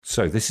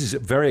So this is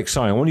very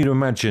exciting. I want you to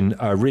imagine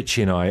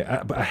Richie and I,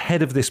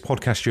 ahead of this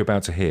podcast you're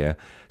about to hear,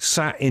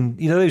 sat in,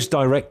 those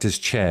director's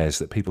chairs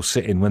that people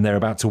sit in when they're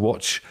about to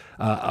watch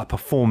a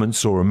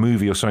performance or a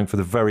movie or something for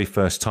the very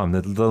first time.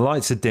 The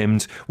lights are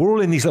dimmed. We're all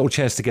in these little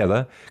chairs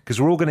together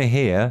because we're all going to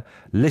hear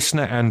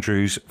listener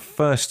Andrew's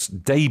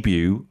first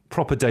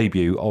proper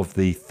debut of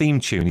the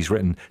theme tune he's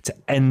written to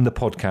end the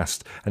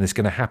podcast, and it's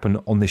going to happen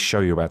on this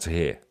show you're about to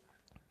hear.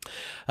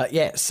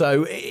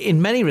 So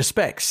in many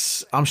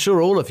respects, I'm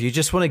sure all of you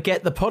just want to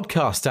get the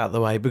podcast out of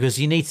the way because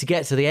you need to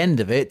get to the end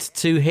of it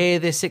to hear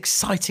this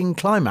exciting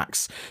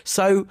climax.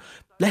 So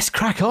let's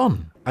crack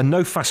on. And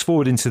no fast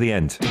forward into the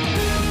end.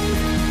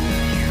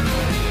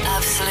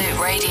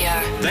 Absolute Radio.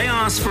 They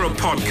asked for a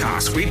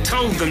podcast. We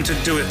told them to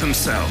do it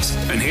themselves.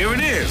 And here it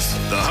is,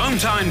 the Home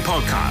Time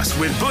Podcast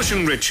with Bush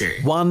and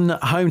Richie. One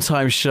Home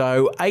Time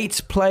show,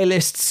 8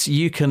 playlists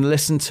you can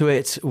listen to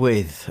it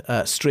with.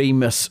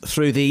 Stream us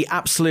through the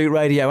Absolute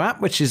Radio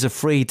app, which is a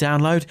free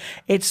download.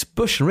 It's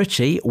Bush and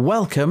Richie.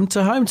 Welcome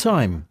to Home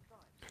Time.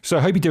 So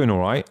I hope you're doing all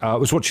right. I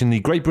was watching the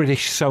Great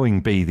British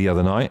Sewing Bee the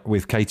other night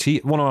with Katie.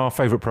 One of our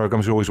favourite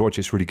programmes we always watch.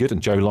 It's really good.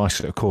 And Joe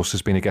Lycett, of course,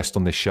 has been a guest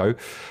on this show.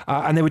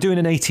 And they were doing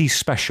an 80s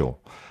special.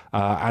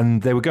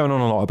 And they were going on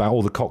a lot about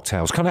all the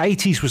cocktails. Kind of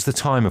 80s was the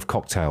time of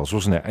cocktails,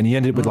 wasn't it? And you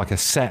ended up with like a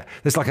set.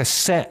 There's like a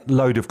set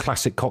load of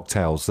classic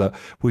cocktails that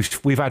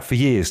we've had for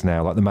years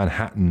now, like the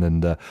Manhattan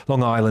and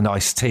Long Island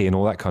iced tea and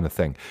all that kind of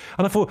thing.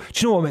 And I thought,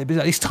 do you know what?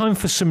 It's time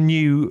for some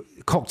new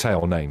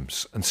cocktail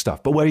names and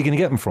stuff. But where are you going to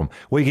get them from?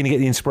 Where are you going to get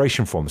the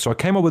inspiration from? So I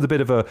came up with a bit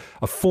of a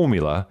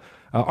formula.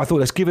 I thought,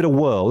 let's give it a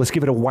whirl. Let's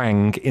give it a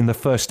wang in the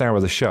first hour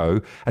of the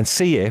show and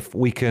see if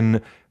we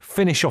can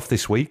finish off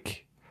this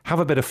week, have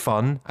a bit of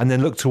fun, and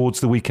then look towards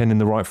the weekend in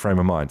the right frame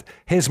of mind.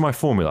 Here's my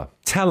formula.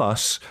 Tell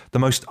us the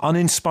most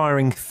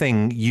uninspiring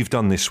thing you've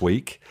done this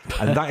week,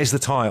 and that is the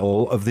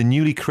title of the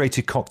newly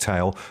created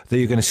cocktail that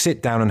you're going to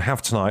sit down and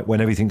have tonight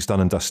when everything's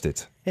done and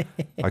dusted.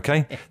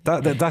 Okay?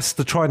 That's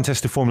the tried and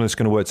tested formula that's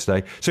going to work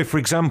today. So, for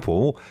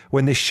example,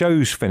 when this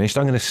show's finished,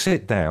 I'm going to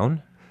sit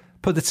down,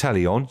 put the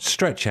telly on,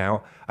 stretch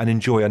out, and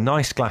enjoy a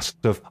nice glass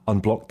of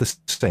Unblock the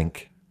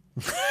Stink.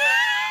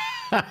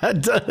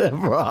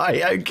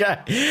 Right, okay.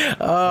 That's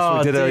what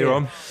we did earlier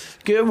on.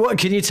 Good. What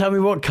can you tell me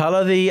what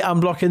colour the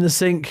Unblocking the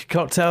Sink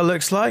cocktail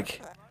looks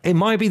like? It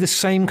might be the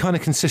same kind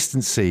of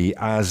consistency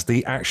as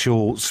the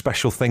actual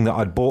special thing that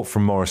I'd bought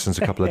from Morrison's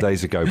a couple of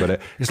days ago,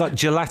 but it's like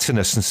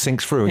gelatinous and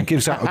sinks through and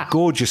gives out a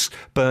gorgeous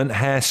burnt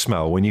hair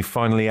smell when you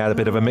finally add a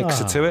bit of a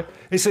mixer to it.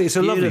 It's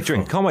a lovely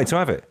drink. Can't wait to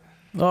have it.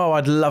 Oh,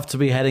 I'd love to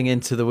be heading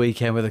into the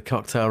weekend with a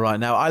cocktail right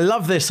now. I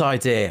love this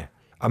idea.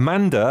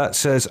 Amanda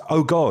says,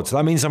 oh God,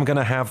 that means I'm going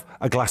to have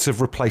a glass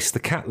of Replace the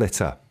Cat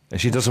litter.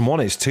 And she doesn't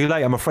want it. It's too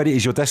late. I'm afraid it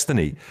is your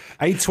destiny.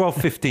 8,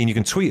 12, 15. You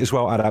can tweet as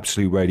well at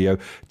Absolute Radio.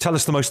 Tell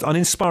us the most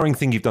uninspiring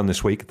thing you've done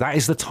this week. That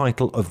is the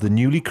title of the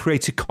newly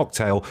created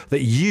cocktail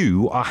that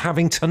you are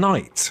having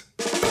tonight.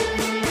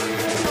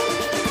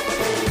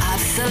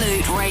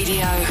 Absolute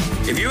Radio.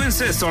 If you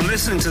insist on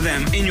listening to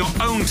them in your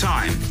own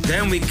time,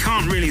 then we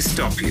can't really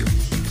stop you.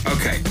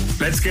 Okay,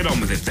 let's get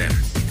on with it then.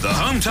 The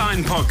Home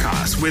Time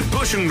Podcast with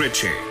Bush and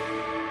Richie.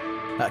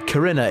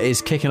 Corinna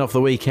is kicking off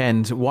the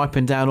weekend,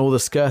 wiping down all the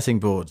skirting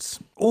boards.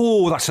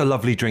 Oh, that's a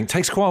lovely drink.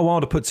 Takes quite a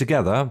while to put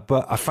together,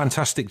 but a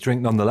fantastic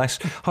drink nonetheless.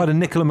 I had a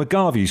Nicola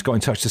McGarvey who's got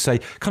in touch to say,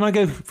 can I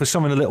go for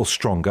something a little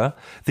stronger?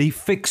 The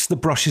Fix the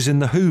Brushes in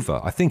the Hoover.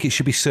 I think it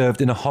should be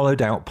served in a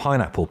hollowed out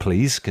pineapple,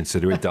 please.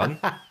 Consider it done.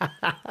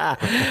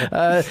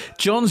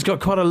 John's got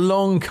quite a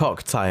long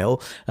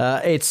cocktail.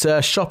 It's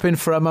shopping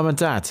for a mum and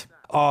dad.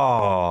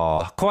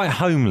 Oh, quite a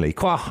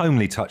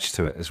homely touch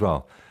to it as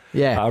well.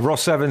 Yeah.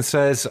 Ross Evans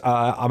says,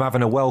 I'm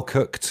having a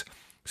well-cooked,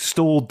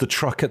 stalled the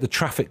truck at the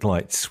traffic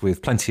lights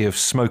with plenty of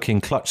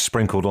smoking clutch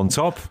sprinkled on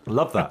top.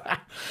 Love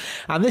that.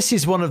 And this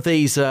is one of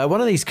these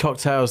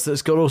cocktails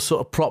that's got all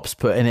sort of props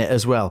put in it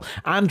as well.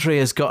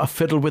 Andrea's got a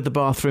fiddle with the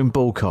bathroom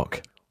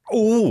bullcock.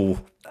 Oh,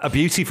 a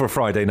beauty for a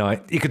Friday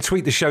night. You can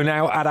tweet the show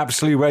now at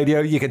Absolute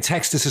Radio. You can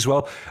text us as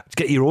well to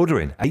get your order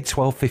in. 8,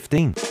 12,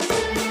 15.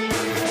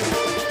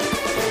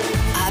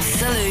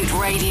 Absolute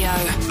Radio.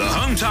 The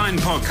Home Time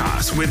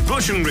Podcast with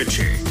Bush and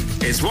Richie.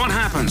 It's what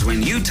happens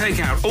when you take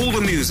out all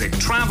the music,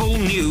 travel,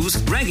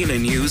 news, regular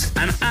news,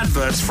 and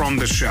adverts from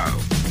the show.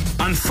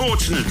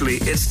 Unfortunately,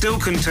 it still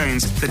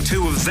contains the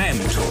two of them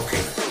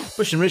talking.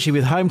 Bush and Richie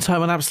with Home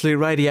Time on Absolute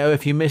Radio.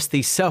 If you missed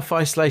the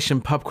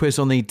self-isolation pub quiz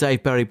on the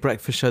Dave Berry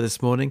Breakfast Show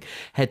this morning,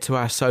 head to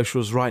our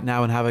socials right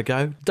now and have a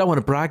go. Don't want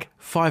to brag.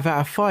 5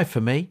 out of 5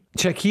 for me.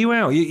 Check you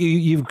out.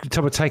 You've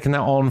taken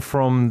that on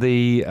from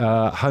the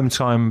Home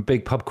Time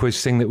big pub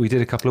quiz thing that we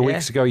did a couple of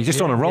weeks ago. You're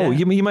just on a roll.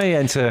 Yeah. You may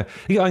enter.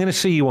 I'm going to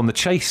see you on The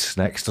Chase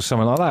next or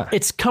something like that.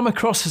 It's come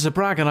across as a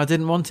brag and I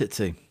didn't want it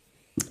to.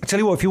 I tell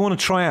you what, if you want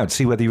to try out,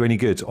 see whether you're any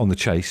good on The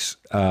Chase,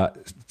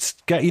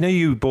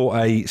 you bought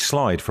a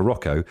slide for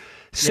Rocco,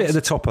 sit at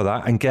the top of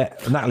that and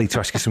get Natalie to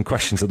ask you some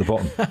questions at the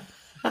bottom.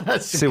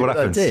 That's see what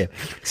happens. Idea.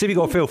 See if you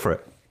got a feel for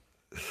it.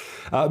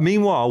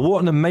 Meanwhile,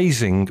 what an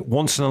amazing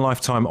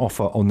once-in-a-lifetime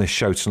offer on this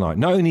show tonight.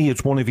 Not only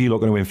is one of you lot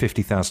going to win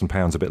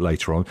 £50,000 a bit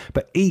later on,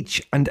 but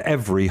each and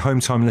every Home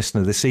Time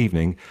listener this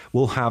evening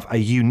will have a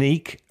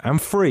unique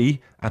and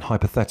free and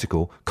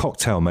hypothetical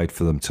cocktail made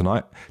for them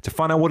tonight. To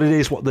find out what it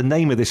is, what the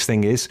name of this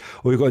thing is,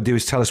 all you've got to do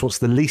is tell us what's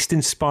the least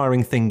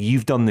inspiring thing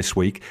you've done this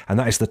week, and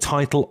that is the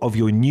title of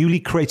your newly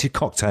created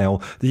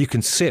cocktail that you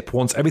can sip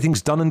once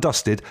everything's done and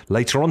dusted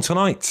later on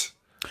tonight.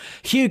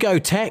 Hugo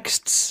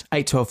texts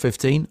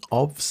 81215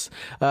 OBS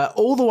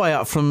all the way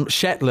up from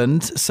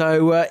Shetland,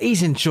 so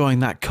he's enjoying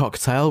that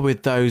cocktail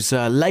with those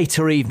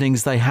later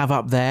evenings they have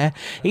up there.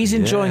 He's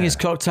enjoying his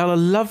cocktail, a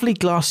lovely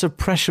glass of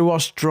pressure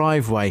washed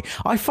Driveway.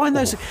 I find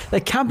those they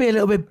can be a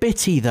little bit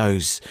bitty,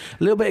 those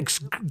a little bit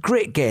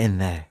grit get in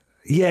there.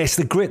 Yeah, it's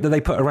the grit that they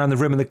put around the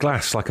rim of the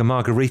glass, like a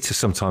margarita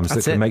sometimes,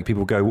 that can make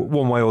people go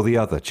one way or the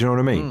other. Do you know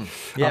what I mean?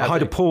 Yeah, hi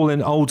to Paul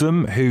in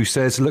Oldham, who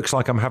says, looks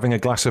like I'm having a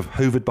glass of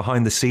hoovered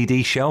behind the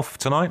CD shelf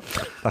tonight.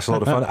 That's a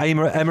lot of fun.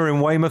 Emma in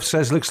Weymouth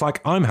says, looks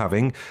like I'm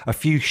having a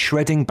few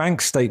shredding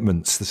bank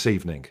statements this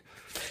evening.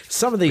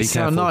 Some of these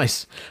sound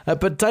nice.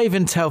 But Dave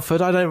in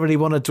Telford, I don't really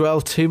want to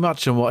dwell too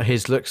much on what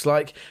his looks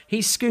like.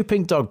 He's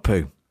scooping dog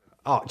poo.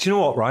 Oh, do you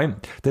know what, right?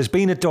 There's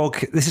been a dog,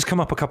 this has come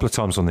up a couple of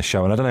times on this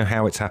show, and I don't know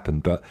how it's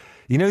happened, but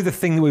you know the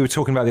thing that we were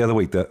talking about the other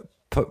week that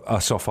put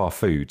us off our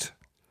food,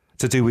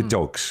 to do with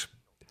dogs,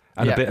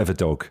 and a bit of a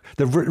dog,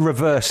 the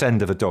reverse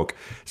end of a dog.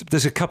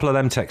 There's a couple of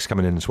them texts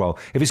coming in as well.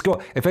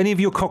 If any of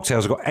your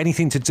cocktails have got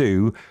anything to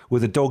do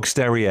with a dog's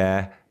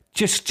derriere,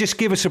 just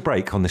give us a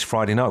break on this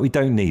Friday night. We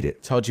don't need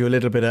it. Told you a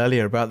little bit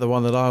earlier about the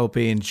one that I'll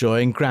be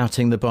enjoying,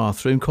 Grouting the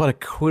Bathroom. Quite a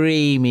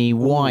creamy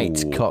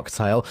white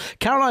cocktail.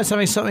 Caroline's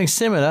having something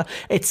similar.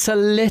 It's a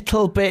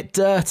little bit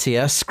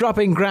dirtier.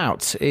 Scrubbing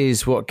Grout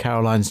is what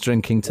Caroline's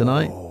drinking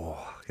tonight. Oh,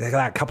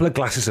 a couple of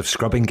glasses of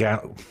scrubbing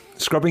gout.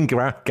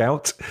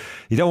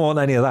 You don't want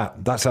any of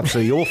that. That's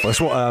absolutely awful.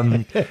 That's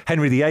what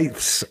Henry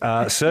VIII's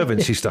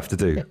servants used to have to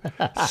do.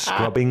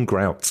 Scrubbing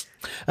grout.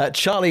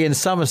 Charlie in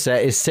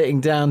Somerset is sitting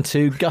down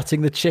to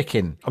gutting the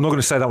chicken. I'm not going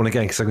to say that one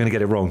again because I'm going to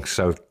get it wrong.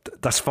 So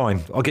that's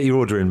fine. I'll get your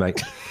order in,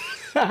 mate.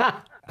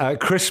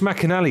 Chris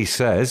McAnally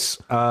says,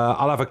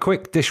 I'll have a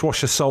quick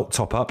dishwasher salt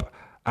top up.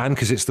 And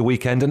because it's the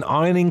weekend, an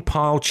ironing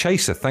pile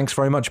chaser. Thanks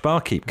very much,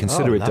 Barkeep.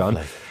 Consider it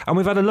done. And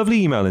we've had a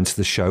lovely email into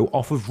the show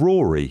off of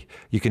Rory.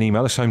 You can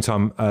email us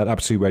hometime at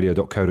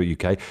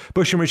absoluteradio.co.uk.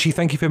 Bush and Richie,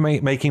 thank you for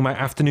making my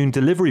afternoon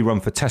delivery run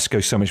for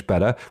Tesco so much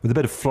better with a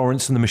bit of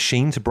Florence and the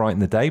Machine to brighten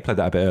the day. Played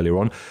that a bit earlier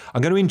on.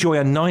 I'm going to enjoy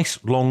a nice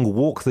long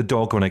walk the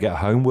dog when I get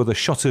home with a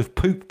shot of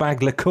poop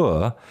bag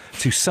liqueur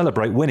to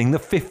celebrate winning the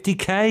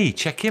 50k.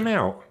 Check him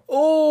out.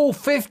 Oh,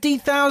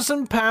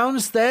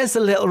 £50,000. There's a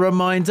little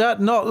reminder.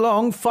 Not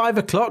long, 5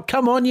 o'clock.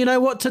 Come on, you know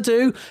what to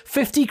do.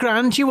 50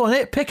 grand, you want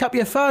it? Pick up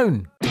your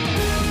phone. The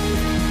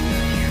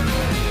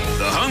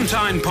Home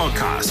Time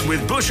Podcast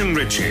with Bush and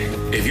Richie.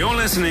 If you're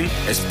listening,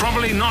 it's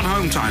probably not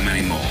Home Time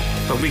anymore,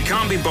 but we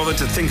can't be bothered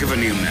to think of a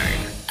new name.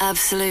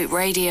 Absolute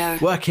Radio.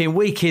 Working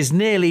week is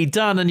nearly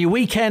done and your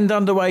weekend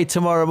underway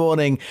tomorrow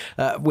morning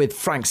with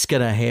Frank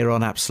Skinner here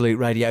on Absolute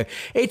Radio.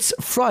 It's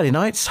Friday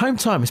night, it's Home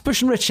Time. It's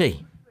Bush and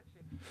Richie.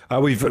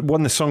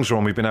 When the songs are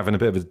on, we've been having a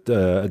bit of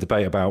a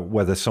debate about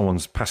whether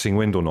someone's passing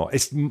wind or not.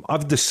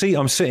 The seat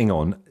I'm sitting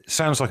on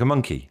sounds like a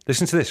monkey.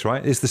 Listen to this,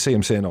 right? It's the seat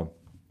I'm sitting on.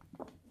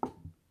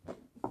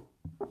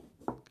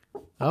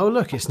 Oh,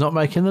 look, it's not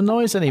making the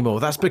noise anymore.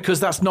 That's because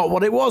that's not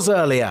what it was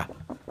earlier.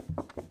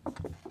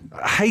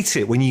 I hate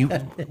it when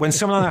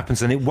something like that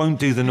happens and it won't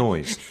do the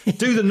noise.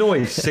 Do the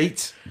noise,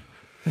 seat.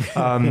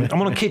 I'm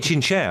on a kitchen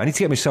chair. I need to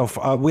get myself.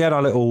 We had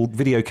our little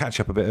video catch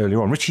up a bit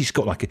earlier on. Richie's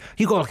got like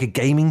a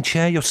gaming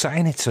chair. You're sat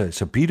in it.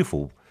 It's a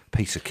beautiful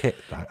piece of kit.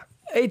 That.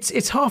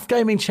 It's half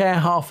gaming chair,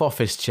 half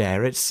office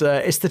chair. It's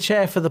the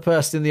chair for the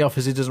person in the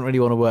office who doesn't really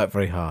want to work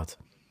very hard.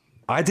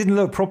 I didn't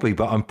look properly,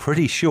 but I'm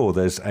pretty sure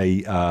there's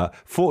a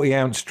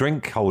 40-ounce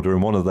drink holder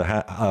in one of the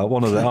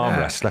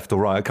armrests, left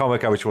or right. I can't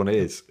work out which one it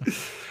is.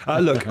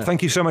 Look,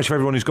 thank you so much for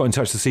everyone who's got in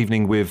touch this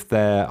evening with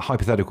their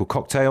hypothetical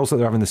cocktails that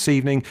they're having this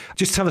evening.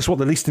 Just tell us what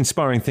the least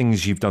inspiring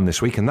things you've done this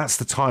week, and that's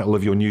the title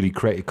of your newly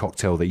created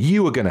cocktail that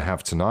you are going to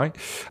have tonight.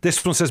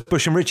 This one says,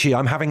 Bush and Richie,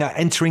 I'm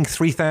entering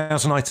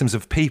 3,000 items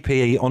of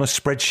PPE on a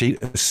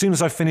spreadsheet as soon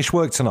as I finish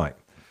work tonight.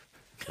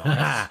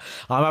 I'm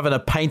having a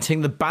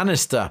painting the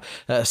banister,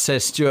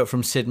 says Stuart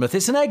from Sidmouth.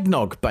 It's an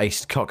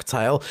eggnog-based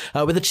cocktail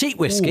with a cheap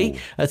whiskey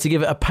to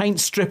give it a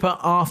paint stripper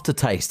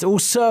aftertaste, all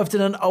served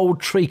in an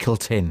old treacle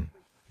tin.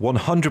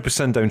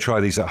 100% don't try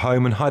these at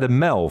home. And hi to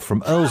Mel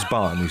from Earls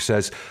Barton, who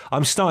says,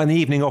 I'm starting the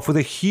evening off with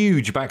a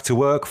huge back to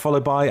work,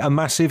 followed by a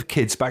massive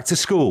kids back to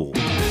school.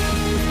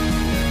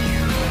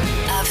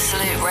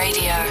 Absolute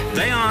Radio.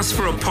 They asked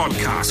for a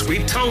podcast. We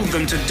told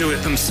them to do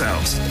it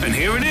themselves. And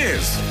here it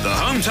is, the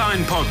Home Time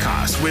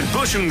Podcast with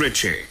Bush and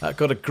Richie.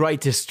 Got a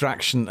great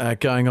distraction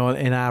going on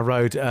in our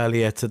road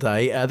earlier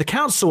today. The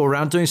council were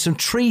around doing some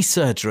tree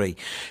surgery.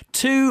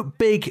 2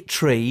 big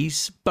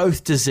trees,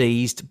 both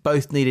diseased,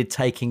 both needed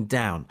taking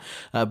down.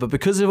 But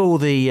because of all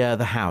the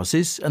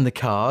houses and the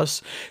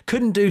cars,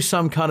 couldn't do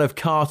some kind of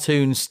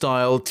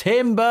cartoon-style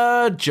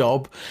timber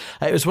job.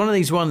 It was one of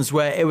these ones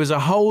where it was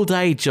a whole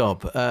day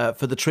job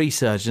for the tree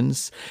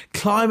surgeons,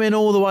 climbing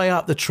all the way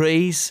up the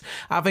trees,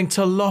 having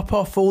to lop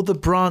off all the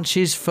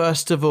branches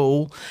first of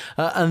all,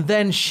 and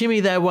then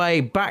shimmy their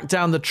way back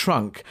down the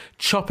trunk,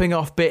 chopping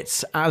off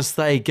bits as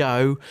they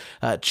go,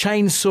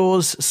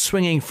 chainsaws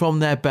swinging from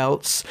their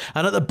belts,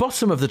 and at the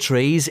bottom of the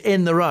trees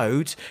in the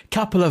road,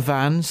 couple of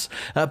vans,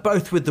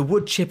 both with the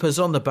wood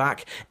chippers on the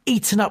back,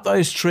 eating up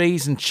those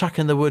trees and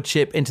chucking the wood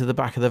chip into the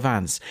back of the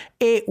vans.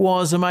 It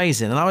was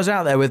amazing, and I was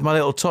out there with my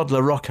little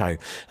toddler Rocco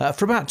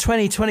for about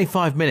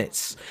 20-25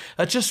 minutes,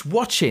 just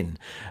watching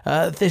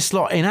this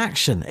lot in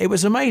action. It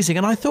was amazing,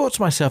 and I thought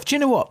to myself, do you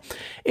know what?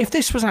 If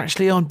this was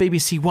actually on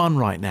BBC One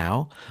right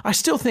now, I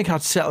still think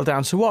I'd settle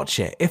down to watch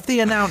it. If the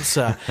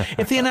announcer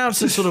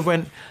sort of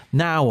went,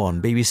 now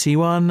on BBC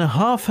One,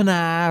 half an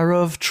hour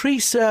of tree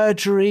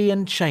surgery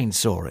and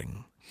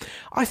chainsawing,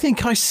 I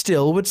think I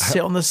still would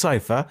sit on the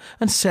sofa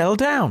and settle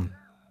down.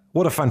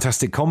 What a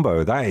fantastic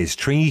combo that is.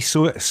 Tree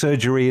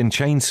surgery and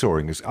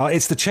chainsawing.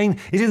 It's the chain.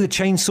 Is it the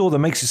chainsaw that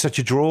makes it such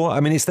a draw? I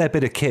mean, it's their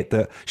bit of kit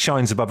that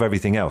shines above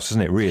everything else,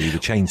 isn't it, really, the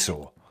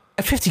chainsaw?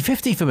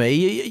 50-50 for me.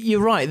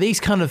 You're right. These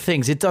kind of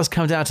things, it does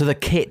come down to the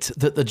kit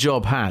that the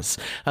job has.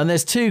 And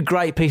there's 2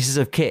 great pieces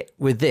of kit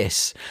with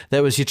this.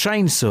 There was your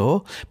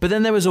chainsaw, but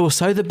then there was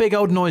also the big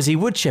old noisy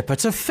wood chipper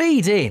to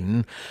feed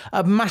in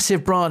a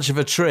massive branch of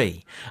a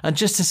tree. And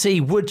just to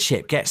see wood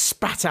chip get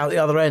spat out the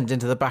other end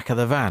into the back of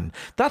the van.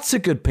 That's a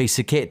good piece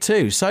of kit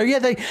too. So yeah,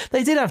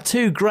 they did have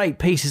 2 great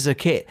pieces of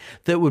kit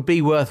that would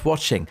be worth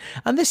watching.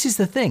 And this is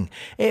the thing.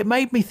 It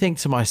made me think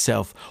to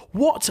myself,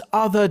 what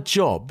other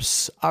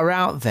jobs are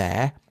out there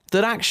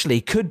that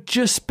actually could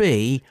just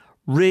be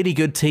really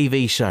good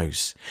TV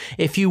shows?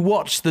 If you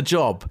watch the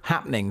job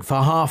happening for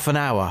half an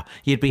hour,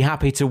 you'd be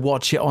happy to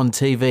watch it on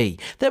TV.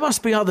 There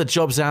must be other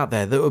jobs out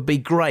there that would be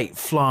great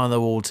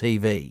fly-on-the-wall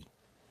TV.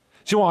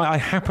 Do you know what? I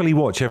happily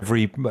watch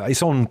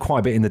it's on quite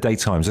a bit in the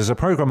daytimes. There's a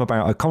programme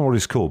about, I can't remember what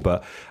it's called,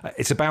 but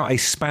it's about a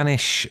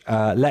Spanish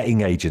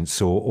letting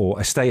agents or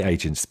estate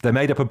agents. They're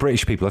made up of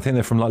British people. I think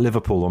they're from like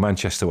Liverpool or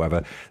Manchester or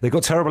whatever. They've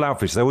got terrible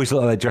outfits. They always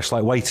look like they're dressed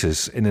like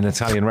waiters in an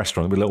Italian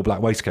restaurant with little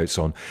black waistcoats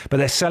on. But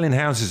they're selling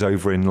houses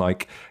over in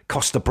like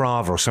Costa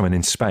Brava or something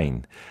in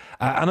Spain.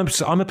 And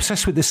I'm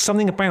obsessed with, there's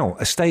something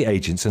about estate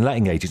agents and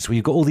letting agents where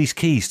you've got all these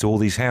keys to all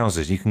these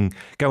houses. You can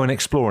go and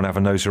explore and have a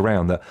nose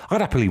around. That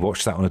I'd happily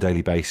watch that on a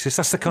daily basis.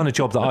 That's the kind of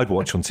job that I'd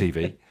watch on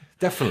TV.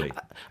 Definitely.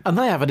 And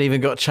they haven't even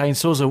got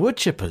chainsaws or wood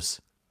chippers.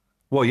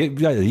 Well,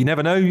 you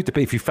never know.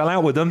 If you fell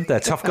out with them, they're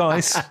tough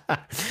guys.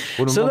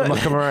 Wouldn't want them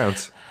to come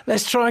around.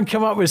 Let's try and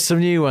come up with some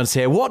new ones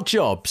here. What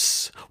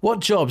jobs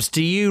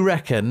do you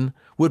reckon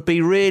would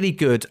be really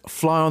good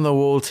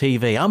fly-on-the-wall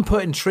TV? I'm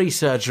putting tree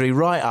surgery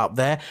right up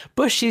there.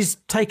 Bush is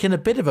taking a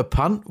bit of a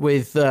punt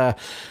with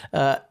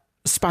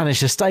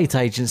Spanish estate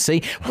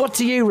agency. What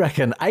do you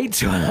reckon?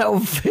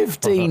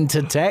 81215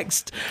 to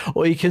text,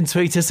 or you can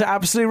tweet us at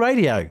Absolute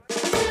Radio.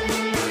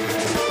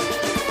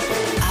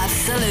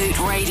 Absolute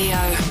Radio.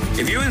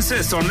 If you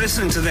insist on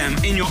listening to them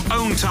in your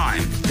own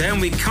time, then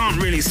we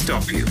can't really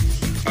stop you.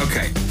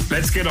 Okay,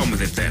 let's get on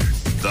with it then.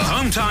 The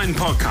Home Time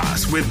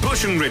Podcast with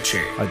Bush and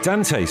Richie.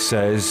 Dante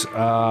says,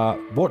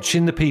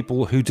 watching the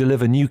people who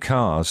deliver new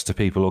cars to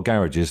people or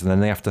garages and then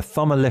they have to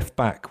thumb a lift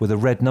back with a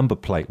red number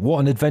plate. What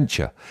an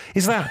adventure.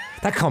 Is that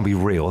can't be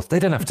real. They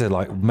don't have to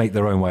like make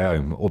their own way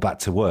home or back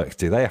to work,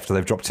 do they, after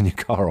they've dropped a new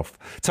car off?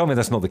 Tell me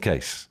that's not the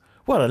case.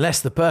 Well, unless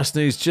the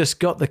person who's just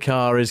got the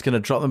car is going to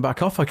drop them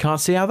back off, I can't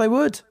see how they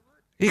would.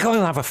 You can't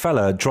have a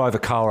fella drive a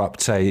car up,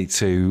 say,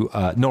 to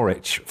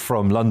Norwich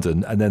from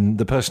London, and then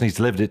the person he's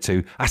delivered it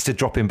to has to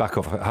drop him back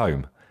off at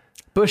home.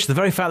 Bush, the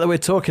very fact that we're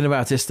talking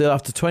about it still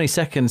after 20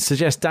 seconds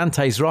suggests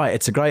Dante's right.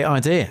 It's a great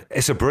idea.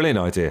 It's a brilliant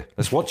idea.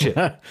 Let's watch it.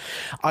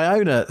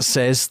 Iona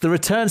says, the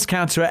returns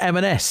counter at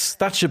M&S.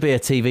 That should be a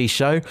TV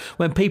show.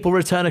 When people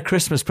return a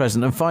Christmas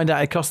present and find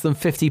out it cost them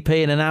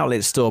 50p in an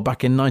outlet store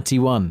back in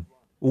 91.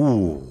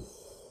 Ooh.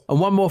 And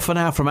one more for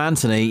now from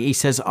Anthony. He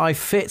says, I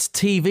fit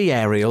TV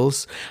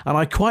aerials and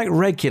I quite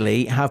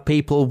regularly have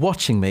people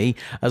watching me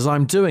as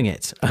I'm doing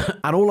it.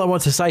 And all I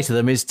want to say to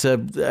them is to,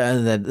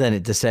 then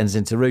it descends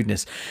into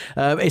rudeness.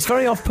 It's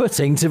very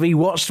off-putting to be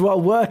watched while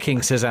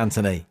working, says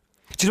Anthony.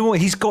 Do you know what?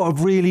 He's got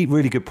a really,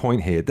 really good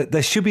point here. That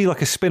there should be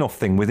like a spin-off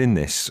thing within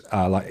this.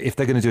 Like if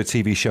they're going to do a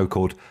TV show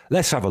called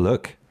Let's Have a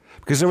Look.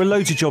 Because there are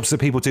loads of jobs that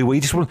people do where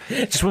you just want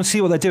to see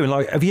what they're doing.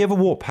 Like, have you ever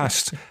walked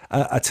past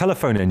a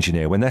telephone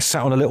engineer when they're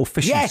sat on a little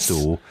fishing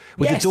stool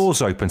with the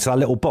doors open to that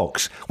little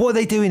box? What are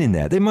they doing in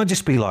there? They might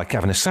just be like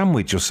having a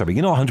sandwich or something.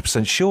 You're not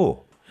 100%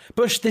 sure.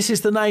 Bush, this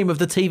is the name of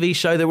the TV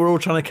show that we're all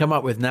trying to come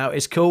up with now.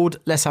 It's called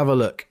Let's Have a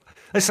Look.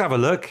 Let's have a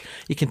look.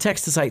 You can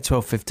text us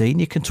 81215.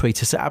 You can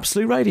tweet us at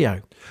Absolute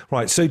Radio.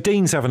 Right, so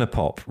Dean's having a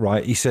pop,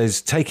 right? He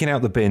says, taking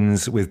out the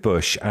bins with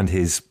Bush and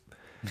his...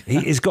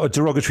 He's got a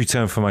derogatory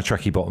term for my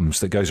tracky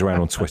bottoms that goes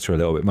around on Twitter a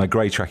little bit, my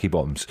grey tracky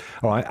bottoms,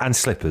 all right, and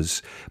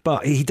slippers.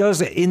 But he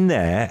does it in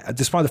there,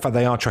 despite the fact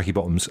they are tracky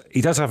bottoms, he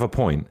does have a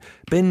point.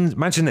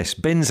 Imagine this,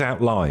 bins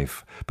out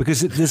live.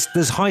 Because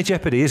there's high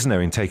jeopardy, isn't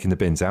there, in taking the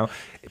bins out?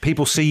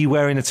 People see you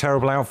wearing a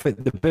terrible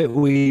outfit, the bit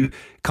where you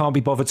can't be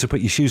bothered to put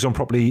your shoes on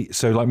properly.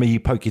 So like me, you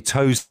poke your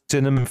toes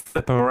in them,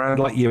 flip them around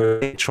like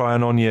you're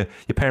trying on your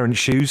parents'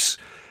 shoes,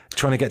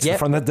 trying to get to the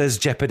front. There's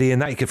jeopardy in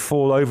that. You could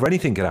fall over.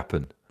 Anything could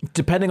happen.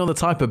 Depending on the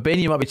type of bin,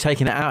 you might be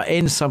taking it out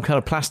in some kind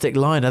of plastic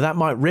liner. That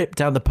might rip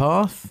down the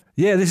path.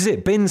 Yeah, this is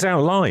it. Bins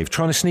out live,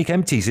 trying to sneak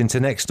empties into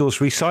next door's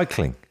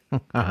recycling.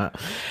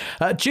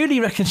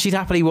 Julie reckons she'd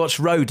happily watch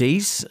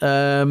Roadies.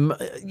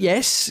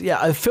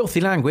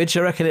 Filthy language.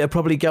 I reckon it'll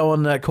probably go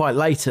on quite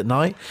late at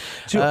night.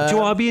 Do you know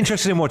what? I'd be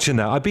interested in watching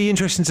that. I'd be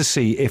interested to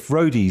see if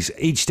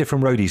each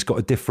different Roadies got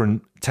a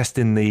different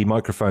testing the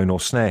microphone or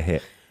snare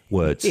hit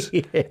words.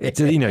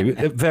 You know,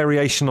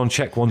 variation on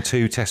check 1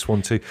 2, test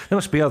 1 2. There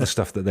must be other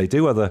stuff that they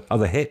do,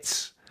 other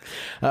hits.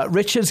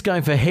 Richard's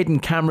going for hidden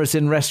cameras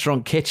in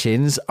restaurant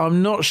kitchens.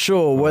 I'm not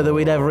sure whether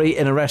we'd ever eat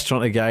in a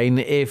restaurant again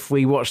if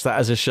we watched that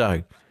as a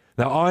show.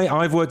 Now,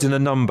 I've worked in a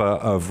number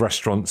of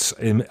restaurants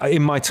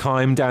in my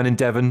time down in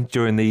Devon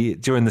during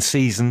the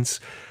seasons,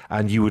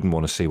 and you wouldn't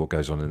want to see what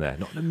goes on in there.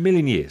 Not in a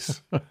million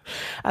years.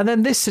 And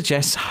then this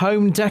suggests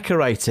home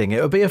decorating.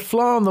 It would be a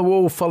fly on the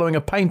wall following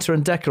a painter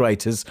and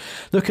decorators,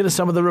 looking at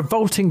some of the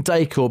revolting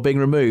decor being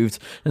removed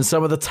and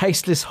some of the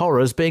tasteless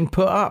horrors being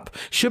put up.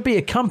 Should be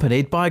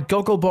accompanied by a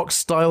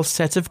Gogglebox-style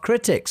set of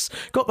critics.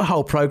 Got the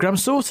whole programme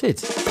sorted.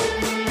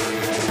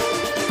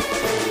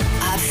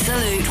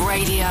 Absolute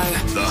Radio.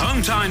 The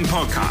Home Time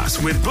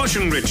Podcast with Bush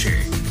and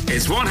Richie.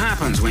 It's what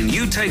happens when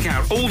you take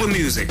out all the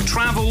music,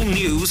 travel,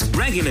 news,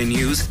 regular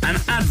news, and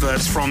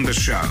adverts from the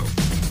show.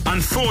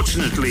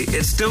 Unfortunately,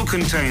 it still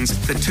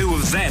contains the two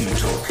of them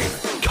talking.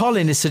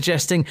 Colin is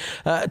suggesting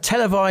a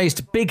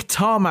televised big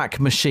tarmac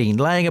machine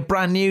laying a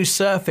brand new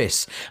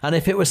surface. And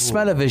if it was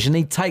smell-o-vision,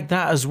 he'd take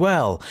that as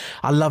well.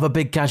 I love a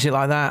big gadget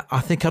like that. I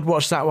think I'd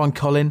watch that one,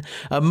 Colin.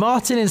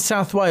 Martin in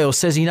South Wales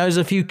says he knows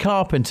a few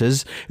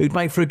carpenters who'd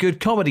make for a good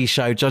comedy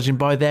show, judging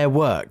by their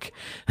work.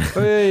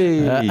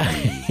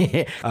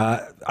 Hey.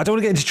 I don't want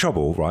to get into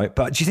trouble, right?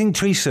 But do you think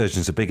tree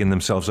surgeons are bigging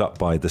themselves up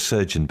by the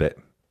surgeon bit?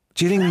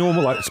 Do you think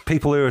normal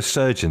people who are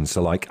surgeons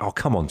are like, oh,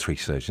 come on, tree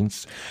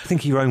surgeons,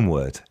 think of your own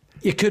word?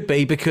 It could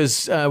be,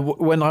 because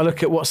when I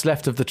look at what's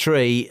left of the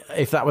tree,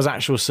 if that was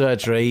actual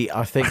surgery,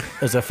 I think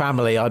as a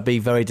family, I'd be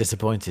very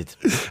disappointed.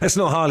 It's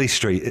not Harley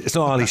Street. It's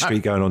not Harley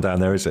Street going on down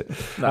there, is it?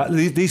 No.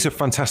 These are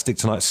fantastic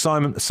tonight.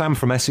 Sam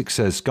from Essex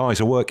says,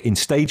 guys, I work in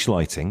stage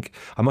lighting.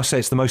 I must say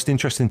it's the most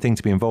interesting thing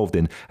to be involved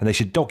in, and they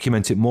should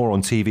document it more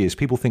on TV, as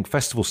people think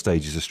festival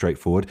stages are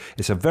straightforward.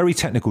 It's a very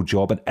technical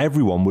job, and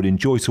everyone would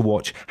enjoy to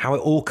watch how it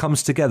all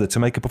comes together to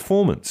make a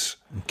performance.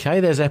 Okay,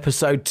 there's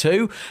episode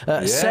 2.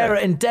 Sarah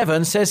in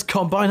Devon says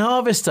Combine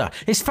Harvester.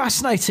 It's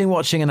fascinating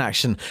watching in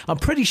action. I'm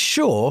pretty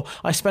sure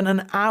I spent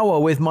an hour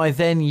with my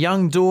then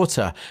young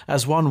daughter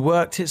as one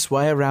worked its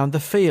way around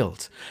the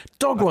field.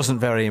 Dog wasn't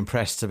very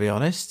impressed, to be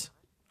honest.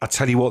 I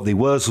tell you what, the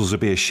Wurzels would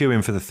be a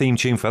shoo-in for the theme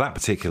tune for that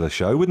particular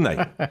show, wouldn't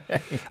they?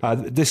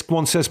 This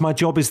one says, my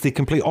job is the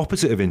complete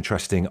opposite of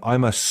interesting.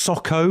 I'm a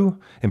socko,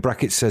 in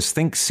brackets says,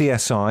 think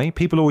CSI.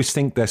 People always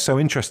think they're so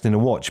interesting to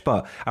watch,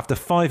 but after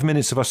 5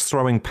 minutes of us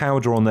throwing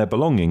powder on their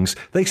belongings,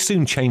 they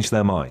soon change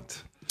their mind.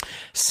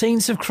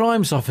 Scenes of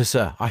Crimes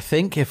Officer, I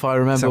think, if I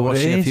remember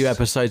watching a few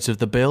episodes of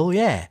The Bill,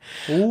 yeah.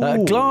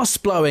 Glass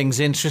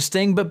blowing's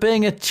interesting, but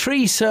being a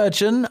tree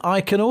surgeon,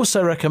 I can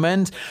also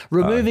recommend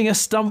removing a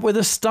stump with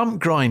a stump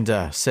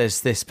grinder,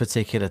 says this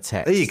particular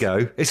text. There you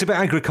go. It's a bit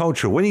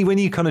agricultural. When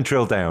you kind of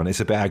drill down, it's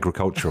a bit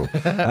agricultural.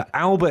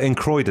 Albert in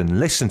Croydon,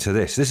 listen to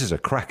this. This is a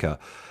cracker.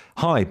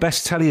 Hi,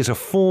 best tell you, as a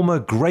former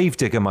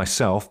gravedigger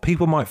myself,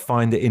 people might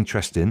find it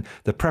interesting,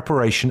 the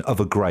preparation of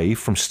a grave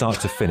from start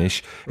to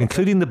finish,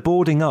 including the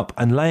boarding up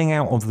and laying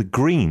out of the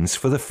greens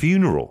for the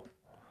funeral.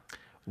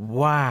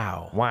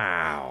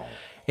 Wow.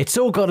 It's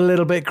all got a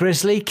little bit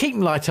grisly. Keep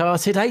them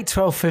light-hearted. 8,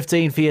 12,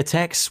 15 for your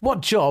texts. What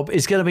job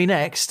is going to be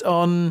next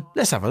on...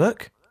 Let's have a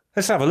look.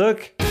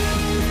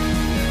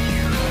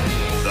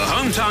 The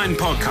Home Time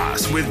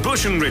Podcast with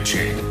Bush and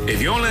Richie.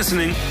 If you're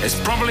listening, it's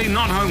probably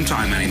not Home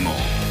Time anymore,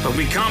 but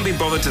we can't be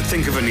bothered to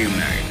think of a new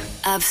name.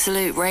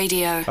 Absolute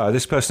Radio.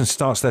 This person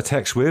starts their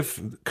text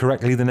with,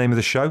 correctly, the name of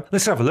the show.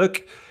 Let's have a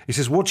look. He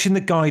says, watching the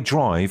guy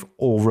drive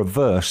or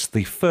reverse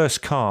the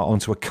first car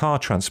onto a car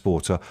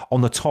transporter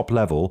on the top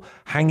level,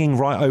 hanging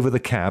right over the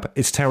cab,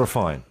 is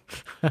terrifying.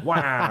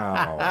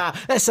 Wow.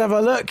 Let's have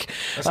a look.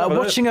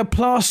 Watching a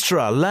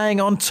plasterer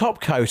laying on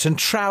top coat and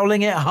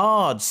troweling it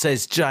hard,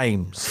 says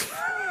James.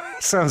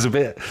 Sounds a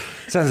bit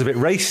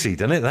racy,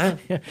 doesn't it, that?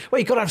 Yeah. Well,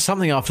 you've got to have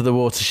something after the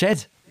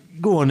watershed.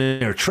 Go on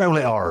in there, trowel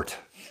it hard.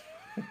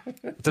 I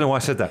don't know why I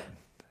said that.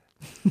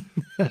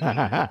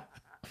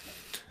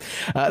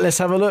 Let's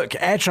have a look.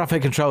 Air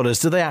traffic controllers,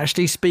 do they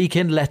actually speak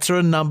in letter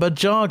and number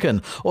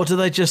jargon? Or do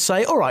they just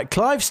say, all right,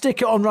 Clive,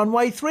 stick it on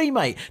runway 3,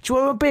 mate. Do you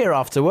want a beer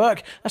after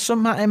work? That's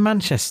from Matt in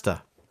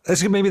Manchester.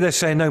 Maybe they're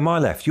saying, no, my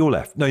left, your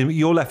left. No,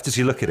 your left as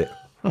you look at it.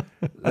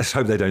 Let's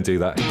hope they don't do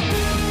that.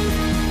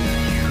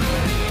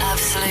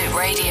 Absolute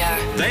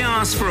Radio. They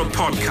asked for a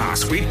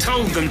podcast. We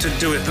told them to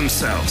do it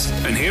themselves.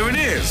 And here it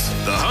is,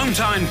 the Home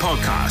Time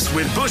Podcast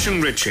with Bush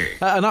and Richie.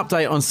 An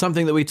update on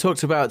something that we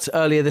talked about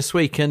earlier this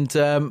week. And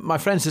my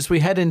friends, as we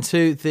head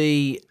into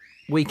the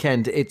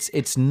weekend,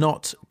 it's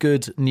not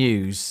good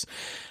news.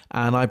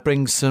 And I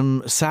bring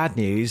some sad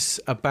news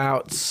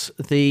about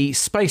the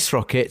space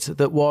rocket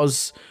that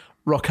was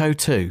Rocko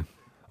 2.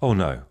 Oh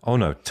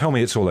no. Tell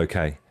me it's all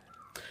okay.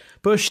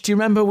 Bush, do you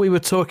remember we were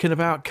talking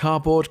about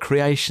cardboard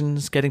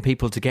creations, getting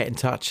people to get in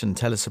touch and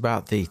tell us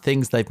about the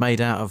things they've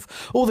made out of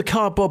all the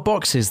cardboard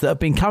boxes that have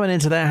been coming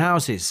into their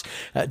houses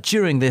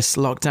during this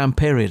lockdown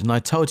period? And I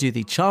told you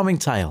the charming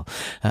tale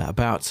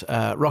about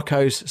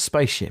Rocko's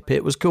spaceship.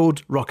 It was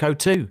called Rocko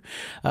 2.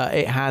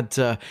 It had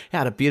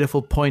a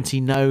beautiful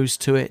pointy nose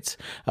to it,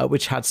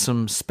 which had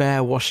some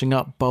spare washing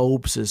up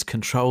bulbs as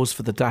controls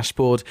for the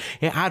dashboard.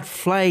 It had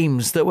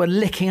flames that were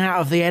licking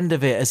out of the end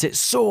of it as it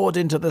soared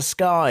into the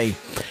sky.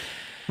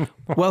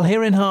 Well,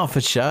 here in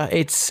Hertfordshire,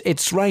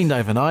 it's rained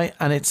overnight,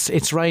 and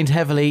it's rained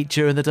heavily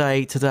during the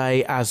day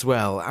today as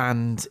well.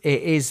 And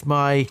it is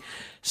my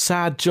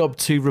sad job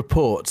to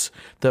report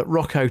that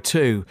Rocko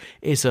 2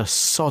 is a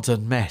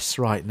sodden mess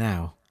right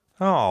now.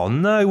 Oh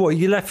no! What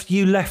you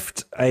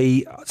left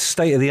a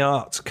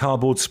state-of-the-art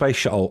cardboard space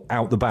shuttle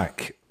out the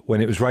back when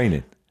it was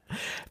raining?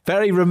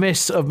 Very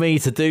remiss of me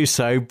to do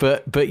so,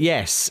 but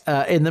yes,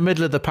 in the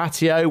middle of the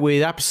patio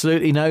with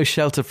absolutely no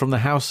shelter from the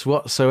house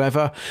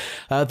whatsoever,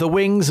 the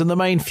wings and the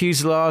main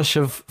fuselage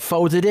have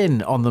folded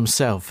in on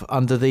themselves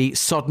under the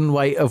sodden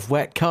weight of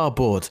wet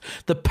cardboard.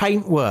 The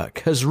paintwork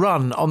has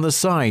run on the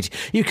side.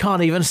 You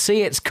can't even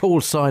see its call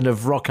sign of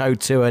Rocko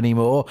 2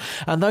 anymore.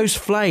 And those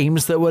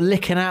flames that were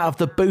licking out of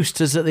the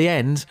boosters at the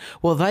end,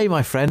 well,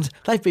 my friend,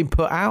 they've been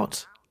put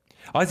out.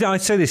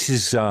 I'd say this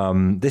is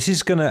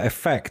going to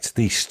affect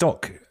the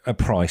stock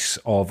price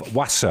of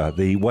WASA,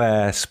 the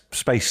Ware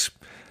Space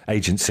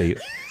Agency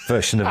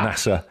version of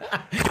NASA.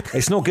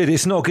 It's not good.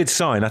 It's not a good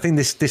sign. I think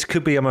this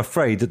could be, I'm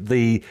afraid,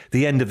 the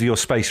end of your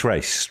space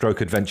race stroke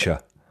adventure.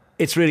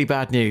 It's really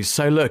bad news.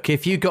 So look,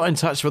 if you got in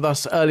touch with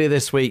us earlier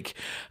this week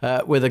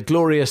with a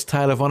glorious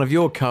tale of one of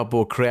your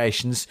cardboard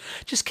creations,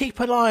 just keep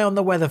an eye on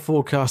the weather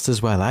forecast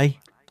as well, eh?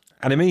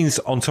 And it means,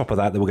 on top of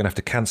that, we're going to have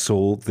to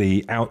cancel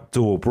the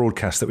outdoor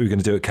broadcast that we were going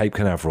to do at Cape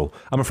Canaveral.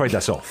 I'm afraid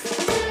that's off.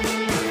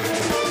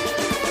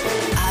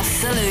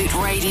 Absolute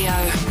Radio.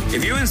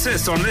 If you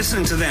insist on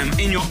listening to them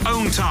in your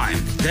own time,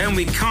 then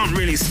we can't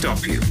really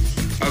stop you.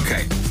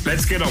 Okay,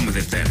 let's get on with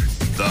it then.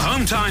 The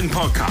Home Time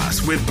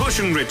Podcast with Bush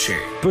and Richie.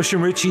 Bush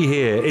and Richie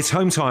here. It's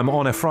Home Time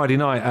on a Friday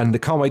night, and I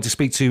can't wait to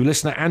speak to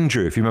listener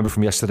Andrew. If you remember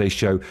from yesterday's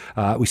show,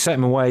 we sent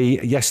him away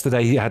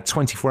yesterday. He had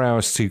 24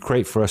 hours to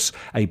create for us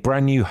a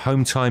brand new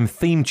Home Time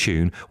theme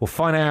tune. We'll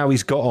find out how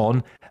he's got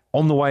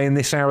on the way in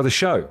this hour of the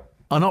show.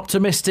 An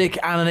optimistic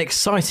and an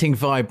exciting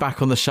vibe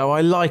back on the show. I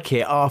like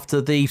it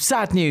after the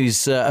sad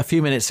news a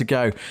few minutes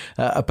ago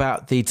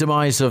about the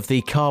demise of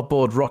the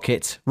cardboard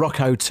rocket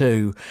Rocko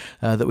 2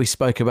 that we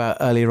spoke about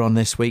earlier on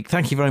this week.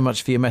 Thank you very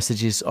much for your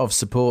messages of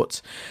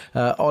support.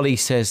 Ollie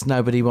says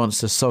nobody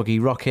wants a soggy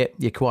rocket.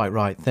 You're quite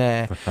right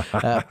there.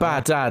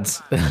 Bad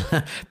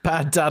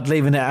dad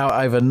leaving it out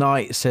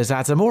overnight, says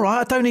Adam. All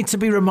right, I don't need to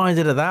be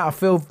reminded of that. I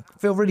feel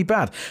really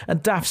bad.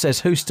 And Daff says,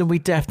 Houston, we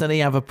definitely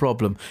have a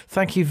problem.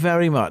 Thank you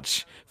very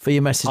much for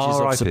your messages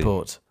of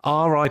support.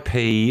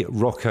 R.I.P.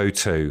 Rocko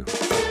 2.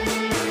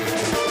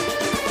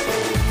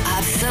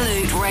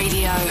 Absolute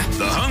Radio.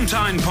 The Home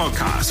Time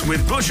Podcast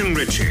with Bush and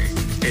Richie.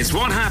 It's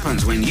what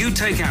happens when you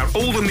take out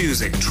all the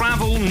music,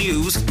 travel,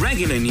 news,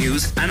 regular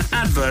news, and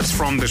adverts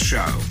from the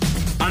show.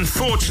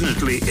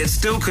 Unfortunately, it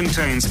still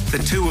contains the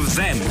two of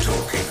them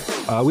talking.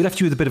 We left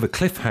you with a bit of a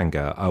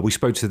cliffhanger. We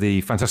spoke to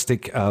the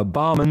fantastic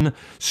barman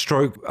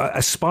stroke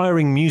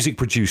aspiring music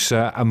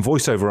producer and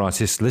voiceover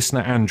artist,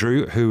 listener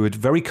Andrew, who had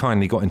very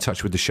kindly got in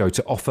touch with the show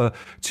to offer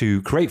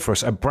to create for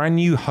us a brand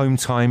new Home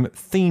Time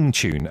theme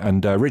tune.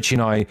 And Richie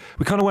and I,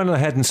 we kind of went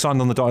ahead and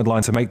signed on the dotted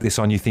line to make this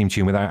our new theme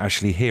tune without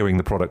actually hearing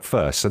the product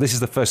first. So this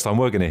is the first time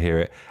we're going to hear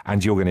it,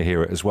 and you're going to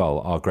hear it as well,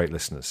 our great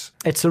listeners.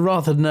 It's a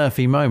rather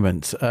nervy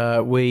moment.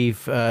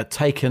 We've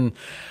taken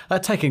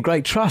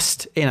great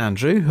trust in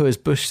Andrew, who, as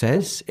Bush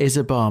says, is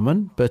a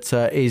barman, but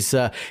is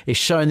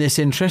showing this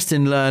interest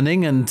in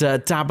learning and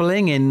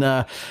dabbling in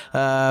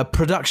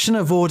production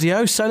of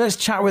audio. So let's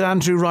chat with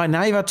Andrew right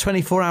now. You've had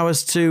 24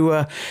 hours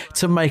to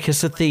make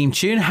us a theme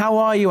tune. How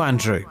are you,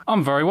 Andrew?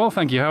 I'm very well,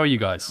 thank you. How are you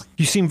guys?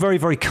 You seem very,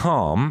 very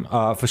calm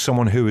for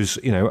someone who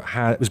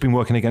has been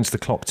working against the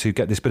clock to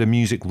get this bit of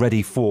music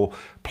ready for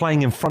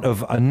playing in front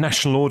of a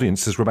national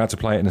audience as we're about to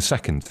play it in a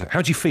second.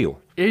 How do you feel?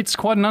 It's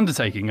quite an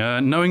undertaking.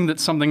 Knowing that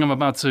something I'm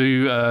about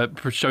to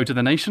show to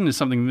the nation is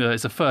something that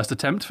is a first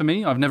attempt for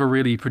me. I've never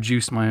really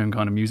produced my own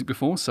kind of music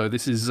before, so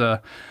this is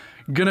going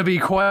to be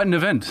quite an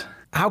event.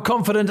 How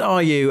confident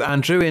are you,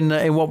 Andrew, in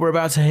what we're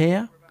about to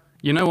hear?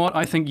 You know what?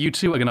 I think you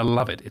two are going to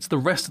love it. It's the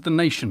rest of the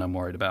nation I'm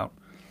worried about.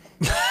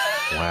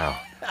 Wow.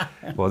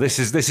 Well, this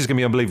is going to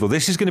be unbelievable.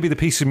 This is going to be the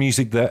piece of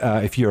music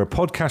that if you're a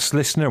podcast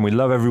listener, and we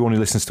love everyone who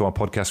listens to our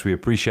podcast, we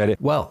appreciate it.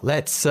 Well,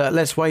 let's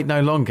wait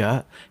no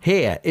longer.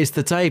 Here is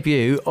the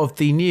debut of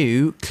the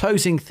new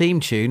closing theme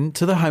tune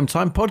to the Home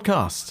Time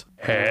podcast.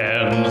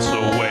 And so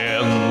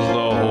ends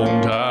the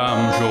Home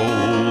Time show.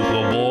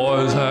 The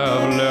boys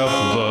have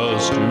left the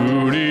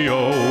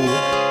studio,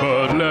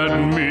 but let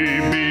me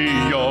be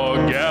your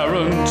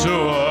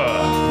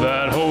guarantor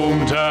that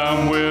Home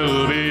Time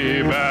will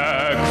be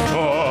back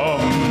for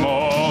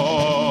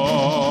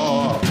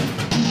more.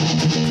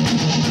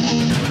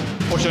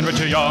 Bush and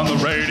Richie on the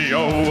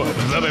radio,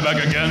 they'll be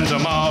back again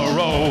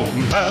tomorrow.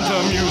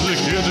 Banter, music,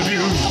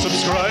 interviews,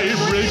 subscribe,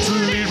 rate,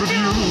 leave,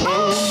 review.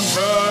 Home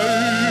Time.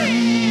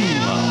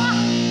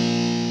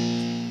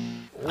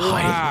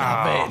 I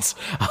love it.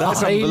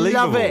 That's I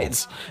love unbelievable.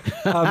 it.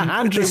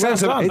 Andrew, It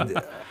sounds well like-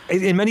 done.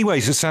 in many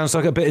ways, it sounds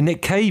like a bit of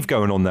Nick Cave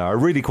going on there. I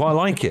really quite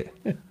like it.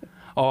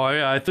 Oh,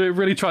 yeah, I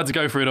really tried to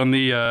go for it on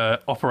the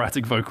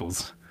operatic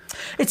vocals.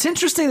 It's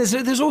interesting.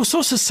 There's all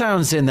sorts of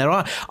sounds in there.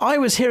 I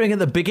was hearing at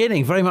the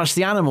beginning very much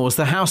the Animals,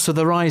 the House of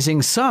the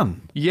Rising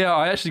Sun. Yeah,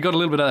 I actually got a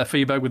little bit of that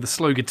feedback with the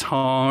slow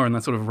guitar and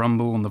that sort of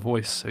rumble on the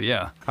voice, so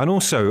yeah. And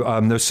also,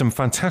 there's some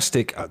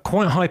fantastic,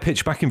 quite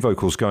high-pitched backing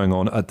vocals going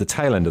on at the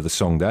tail end of the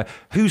song there.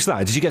 Who's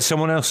that? Did you get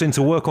someone else in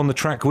to work on the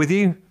track with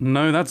you?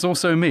 No, that's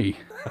also me.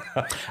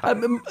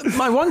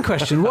 My one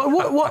question,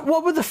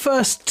 what were the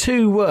first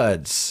two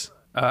words?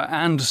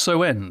 And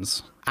so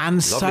ends. And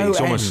Lovely. so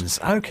It's almost ends.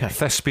 Okay.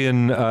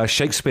 Thespian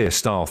Shakespeare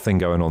style thing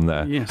going on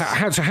there. Yes.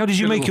 How did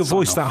you Good make your little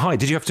voice sign-off. that high?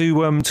 Did you have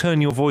to turn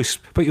your voice,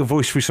 put your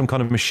voice through some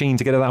kind of machine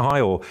to get it that high,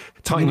 or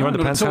tighten your No,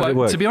 not underpants? at all. How did it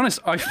work? To be honest,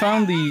 I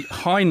found the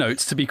high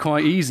notes to be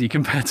quite easy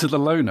compared to the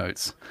low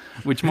notes,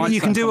 which might.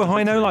 You can sound do a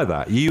high note contradictory.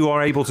 like that. You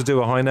are able to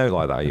do a high note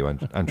like that, you,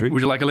 Andrew.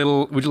 Would you like a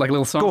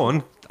little song? Go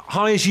on,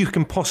 high as you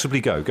can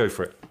possibly go. Go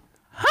for it.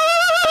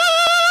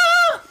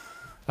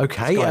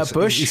 Okay, Guys,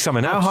 Bush, he's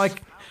something else.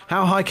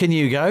 how high can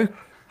you go?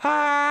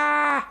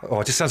 Oh,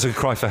 it just sounds like a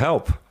cry for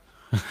help.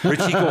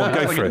 Richie, go on,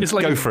 go for it. It's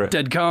like Go a for it.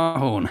 dead car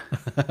horn.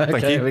 Thank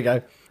Okay, you. here we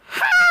go.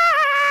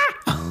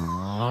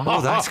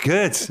 Oh, that's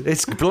good.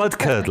 It's blood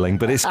curdling,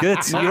 but it's good.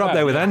 You're up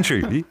there with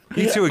Andrew.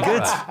 You two are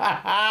good.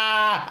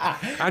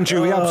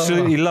 Andrew, we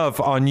absolutely love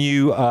our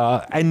new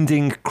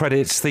ending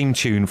credits theme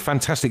tune.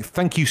 Fantastic.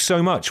 Thank you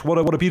so much. What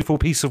a beautiful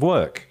piece of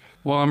work.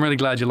 Well, I'm really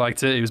glad you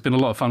liked it. It's been a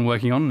lot of fun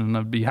working on, and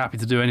I'd be happy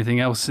to do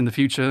anything else in the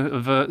future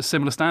of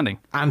similar standing.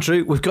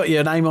 Andrew, we've got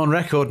your name on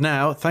record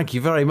now. Thank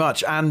you very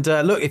much. And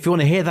look, if you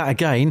want to hear that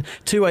again,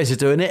 two ways of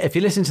doing it. If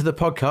you listen to the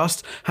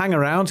podcast, hang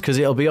around because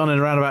it'll be on in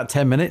around about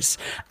 10 minutes.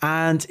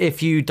 And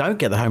if you don't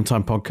get the Home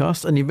Time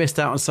podcast and you've missed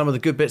out on some of the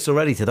good bits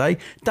already today,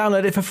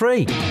 download it for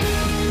free.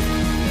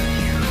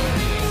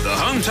 The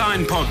Home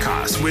Time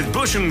Podcast with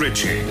Bush and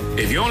Richie.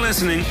 If you're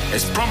listening,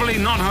 it's probably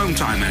not Home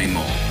Time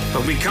anymore,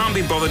 but we can't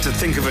be bothered to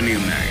think of a new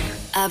name.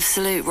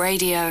 Absolute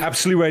Radio.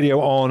 Absolute Radio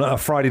on a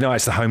Friday night.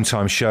 It's the Home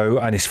Time show,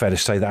 and it's fair to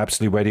say that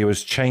Absolute Radio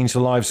has changed the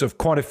lives of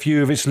quite a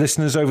few of its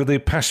listeners over the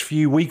past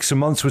few weeks and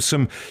months with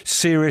some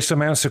serious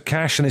amounts of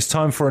cash, and it's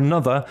time for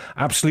another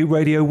Absolute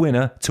Radio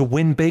winner to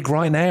win big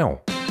right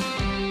now.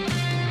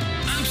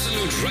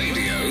 Absolute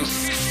Radio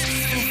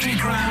 50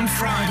 Grand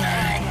Friday.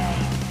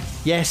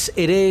 Yes,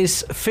 it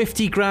is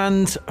 50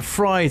 Grand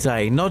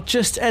Friday. Not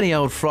just any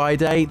old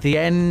Friday. The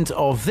end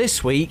of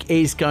this week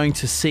is going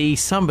to see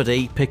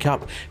somebody pick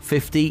up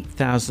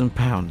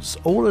 £50,000,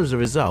 all as a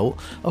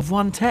result of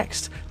one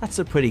text. That's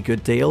a pretty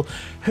good deal.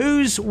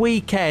 Whose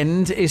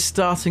weekend is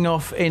starting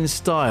off in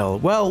style?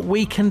 Well,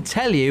 we can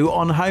tell you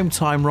on Home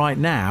Time right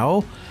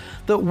now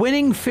that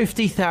winning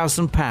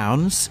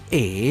 £50,000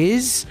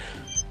 is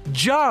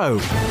Joe.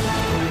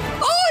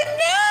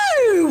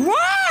 Oh no!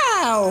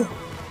 Wow!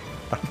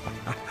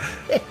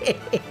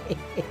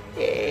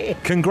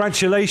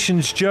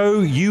 Congratulations, Joe.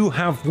 You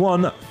have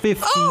won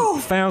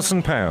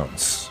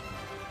 £50,000.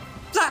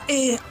 That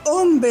is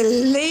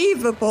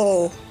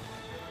unbelievable.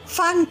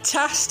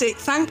 Fantastic.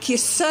 Thank you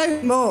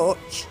so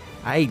much.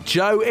 Hey,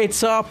 Joe,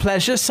 it's our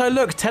pleasure. So,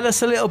 look, tell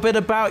us a little bit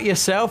about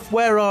yourself.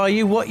 Where are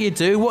you? What you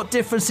do? What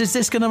difference is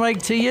this going to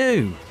make to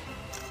you?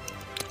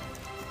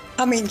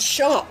 I'm in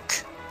shock.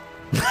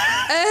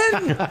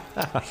 I'm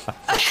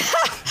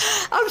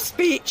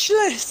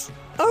speechless.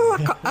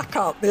 Oh, I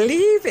can't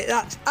believe it.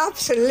 That's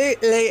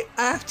absolutely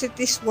out of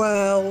this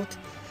world.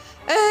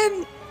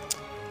 Well,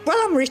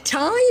 I'm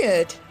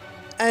retired,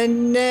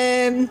 and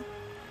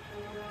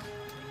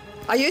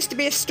I used to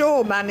be a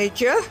store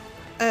manager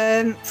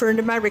for an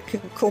American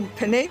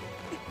company,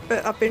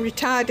 but I've been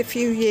retired a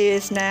few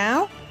years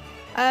now.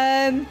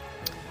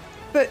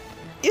 But,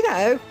 you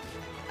know,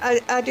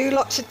 I do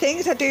lots of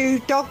things. I do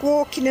dog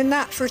walking and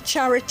that for a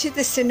charity,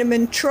 the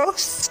Cinnamon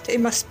Trust,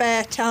 in my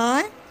spare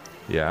time.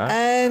 Yeah.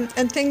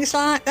 And things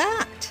like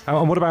that.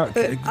 And what about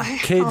But I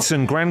kids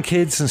and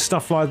grandkids and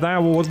stuff like that?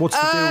 What's the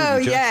deal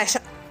with you, Joe? Yes.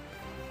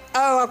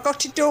 Oh, I've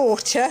got a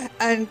daughter,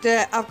 and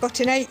I've got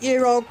an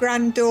 8-year-old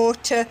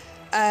granddaughter,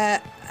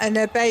 and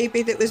a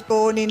baby that was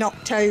born in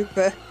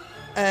October,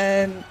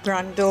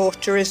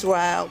 granddaughter as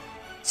well.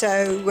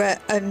 So,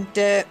 and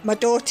my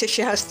daughter,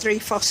 she has 3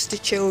 foster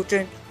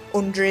children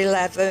under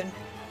 11.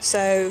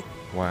 So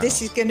Wow.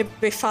 this is going to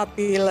be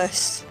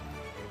fabulous.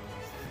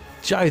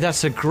 Joe,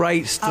 that's a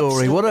great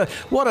story. Absolutely.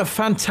 What a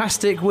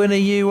fantastic winner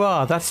you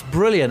are. That's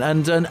brilliant.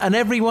 And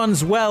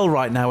everyone's well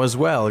right now as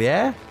well,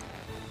 yeah?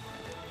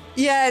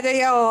 Yeah,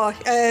 they are.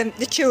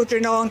 The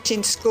children aren't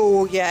in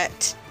school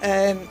yet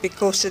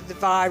because of the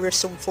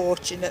virus,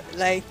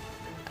 unfortunately.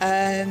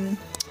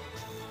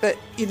 But,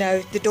 you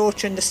know, the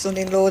daughter and the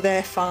son-in-law,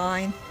 they're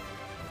fine.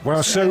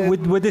 Well, so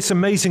with this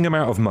amazing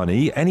amount of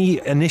money,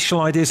 any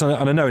initial ideas? And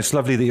I know it's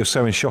lovely that you're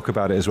so in shock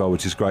about it as well,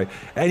 which is great.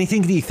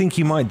 Anything that you think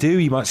you might do?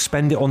 You might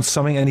spend it on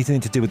something,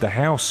 anything to do with the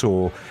house?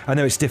 Or I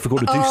know it's difficult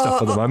to do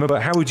stuff at the moment,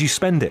 but how would you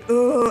spend it?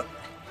 Well,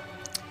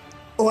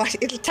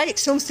 it'll take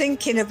some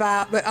thinking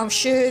about, but I'm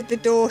sure the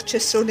daughter,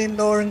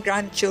 son-in-law and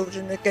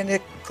grandchildren are going to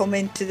come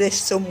into this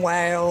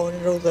somewhere or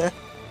another.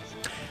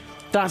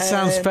 That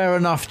sounds fair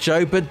enough,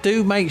 Joe, but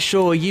do make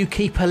sure you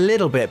keep a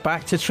little bit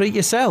back to treat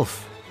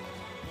yourself.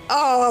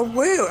 Oh,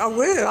 I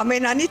will. I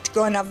mean, I need to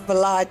go and have a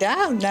lie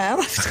down now.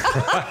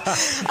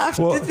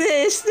 After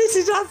this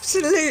is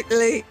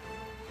absolutely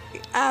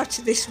out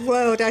of this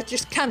world. I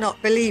just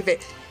cannot believe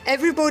it.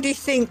 Everybody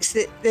thinks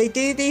that they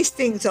do these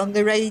things on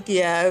the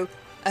radio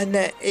and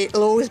that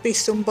it'll always be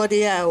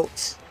somebody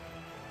else.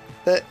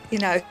 But, you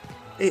know,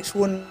 it's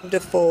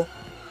wonderful.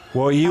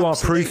 Well, you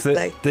Absolutely.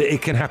 are proof that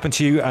it can happen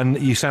to you, and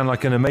you sound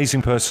like an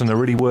amazing person, a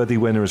really worthy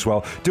winner as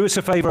well. Do us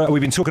a favour, we've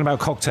been talking about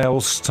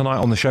cocktails tonight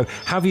on the show.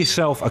 Have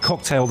yourself a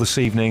cocktail this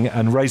evening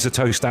and raise a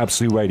toast to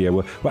Absolute Radio.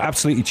 We're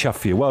absolutely chuffed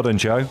for you. Well done,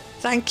 Joe.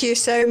 Thank you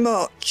so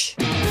much.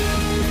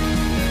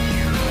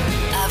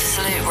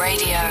 Absolute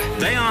Radio.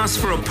 They asked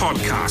for a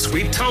podcast.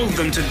 We told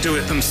them to do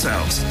it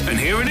themselves. And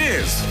here it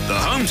is, the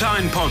Home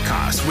Time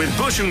Podcast with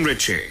Bush and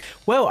Richie.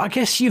 Well, I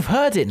guess you've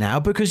heard it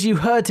now because you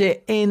heard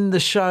it in the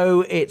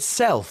show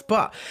itself.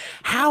 But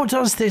how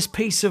does this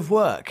piece of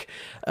work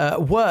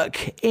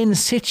work in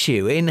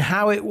situ, in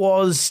how it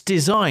was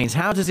designed?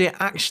 How does it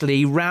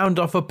actually round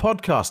off a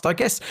podcast? I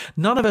guess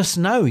none of us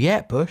know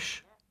yet,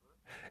 Bush.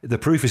 The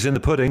proof is in the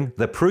pudding.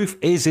 The proof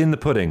is in the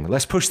pudding.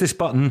 Let's push this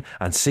button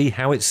and see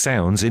how it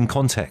sounds in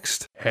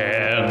context.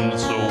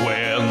 Hence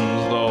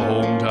when's the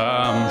home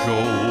time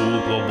show.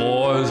 The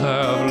boys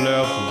have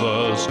left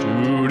the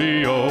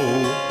studio.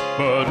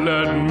 But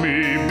let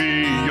me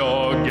be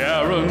your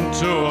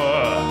guarantor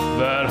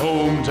that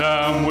home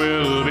time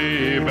will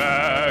be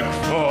back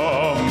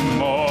for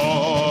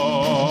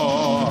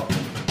more.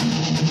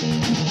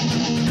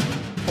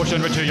 Bush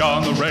and Richie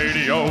on the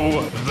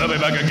radio. They'll be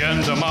back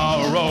again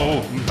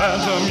tomorrow.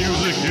 Banter,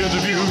 music,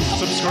 interviews,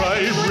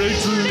 subscribe,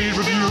 rate,